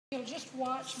You'll just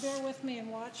watch, bear with me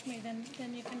and watch me, then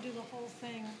you can do the whole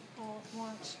thing all at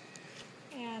once.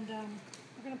 And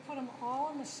we're going to put them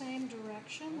all in the same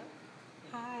direction.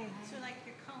 Hi. So like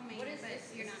you're combing, what is but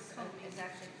this? you're not combing. It's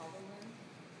actually called a loom?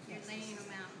 You're laying them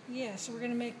out. Yeah, so we're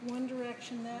going to make one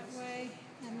direction that way,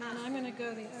 and then I'm going to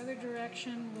go the other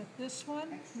direction with this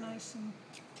one, nice and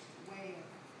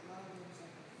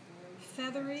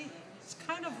feathery. It's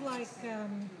kind of like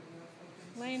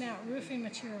laying out roofing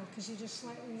material because you just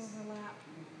slightly overlap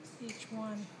each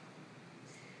one,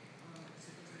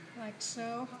 like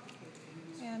so.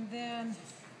 And then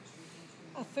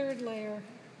a third layer.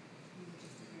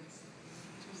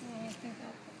 And I think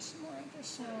I'll put some more of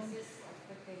this on. Is this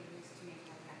what they use to make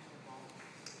like actual balls?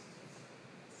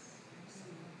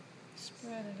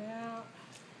 Spread it out.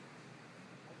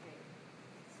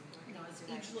 Now, is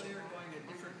each layer going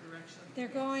a different direction? They're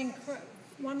going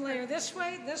one layer this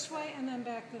way, and then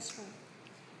back this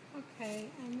way. Okay,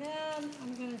 and then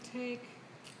I'm going to take,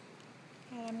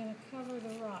 and I'm going to cover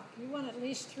the rock. You want at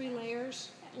least 3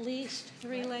 layers, at least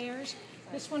 3 layers.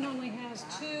 This one only has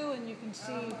 2, and you can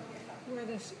see where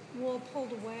this wool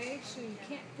pulled away, so you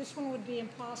can't, this one would be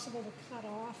impossible to cut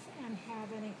off and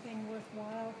have anything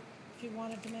worthwhile if you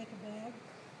wanted to make a bag.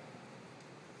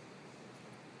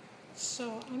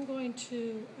 So I'm going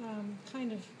to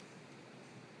kind of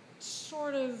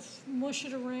sort of mush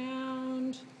it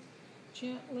around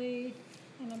gently,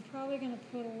 and I'm probably going to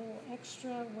put a little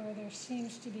extra where there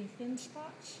seems to be thin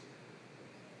spots.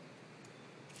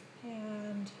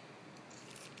 And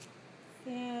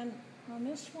then on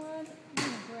this one, I'm going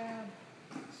to grab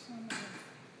some of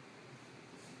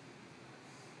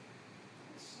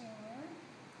this yarn.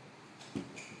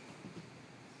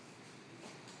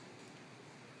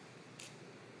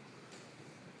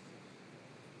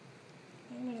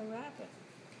 I'm going to wrap it.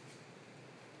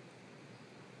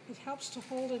 It helps to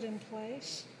hold it in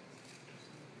place,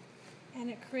 and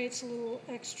it creates a little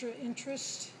extra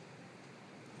interest,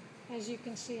 as you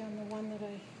can see on the one that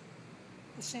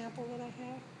the sample that I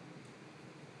have.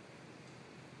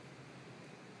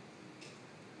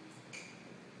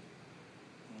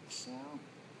 Like so.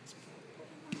 That's probably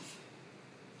enough.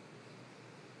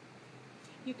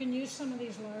 You can use some of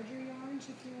these larger yarns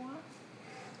if you want.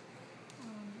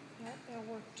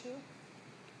 That'll work too.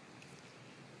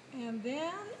 And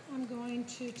then I'm going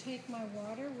to take my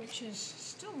water, which is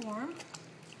still warm.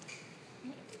 I'm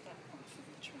going to get that off of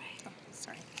the tray. Oh,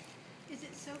 sorry. Is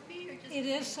it soapy or just? It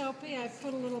is soapy. I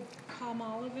put a little palm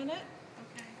olive in it.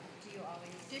 Okay. Do you always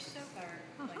Dish soap? start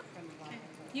like from the bottom?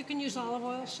 You can use olive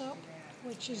oil soap,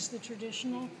 which is the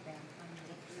traditional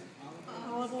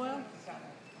olive oil.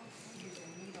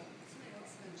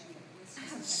 I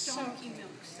have So- donkey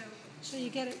milk soap. So you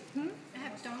get it. I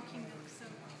have donkey milk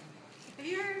soap. Have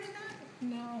you heard of that?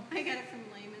 No. I got it from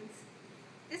Layman's.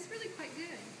 It's really quite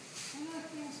good. One of the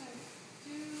things I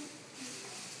do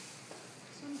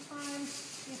sometimes,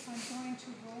 if I'm going to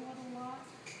roll it a lot,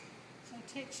 is I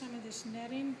take some of this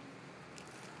netting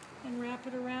and wrap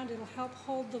it around. It'll help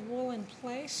hold the wool in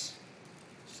place,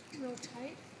 just real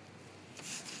tight.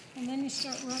 And then you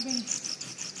start rubbing.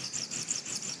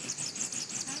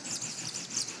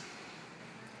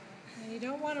 Now you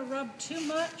don't want to rub too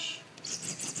much,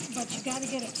 but you got to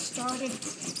get it started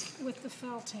with the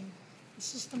felting.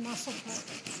 This is the muscle part.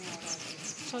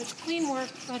 So it's clean work,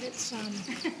 but it's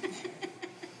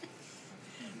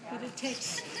but it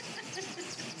takes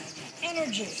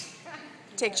energy.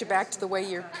 Takes you back to the way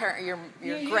your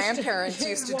You grandparents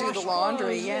used to do the wash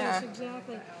laundry, clothes, yeah. Yes,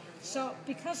 exactly. So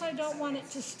because I don't want it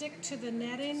to stick to the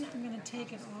netting, I'm going to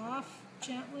take it off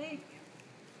gently.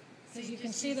 As you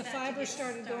can see, the fiber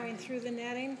started going through the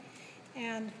netting,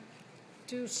 and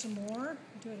do some more.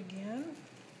 Do it again.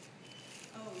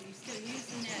 Oh, you still use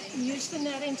the netting. Use the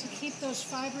netting to keep those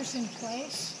fibers in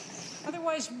place.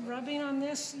 Otherwise, rubbing on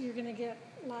this, you're going to get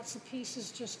lots of pieces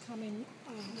just coming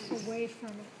away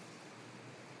from it.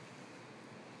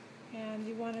 And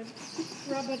you want to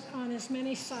rub it on as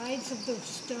many sides of the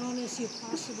stone as you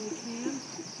possibly can,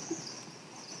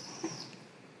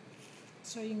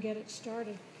 so you can get it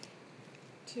started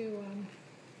to,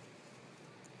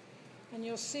 and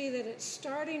you'll see that it's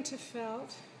starting to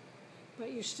felt,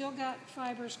 but you still got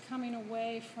fibers coming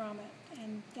away from it,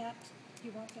 and that,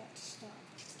 you want that to stop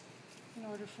in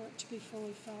order for it to be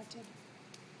fully felted.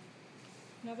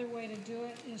 Another way to do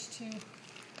it is to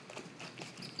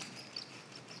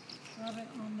rub it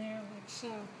on there like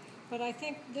so. But I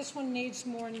think this one needs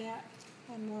more net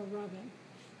and more rubbing.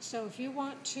 So if you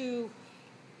want to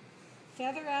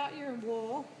feather out your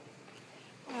wool,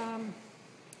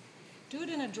 do it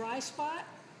in a dry spot,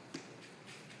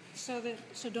 so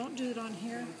don't do it on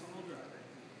here.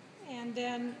 and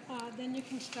then you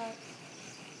can start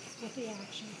with the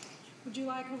action. Would you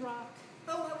like a rock?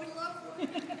 Oh, I would love one.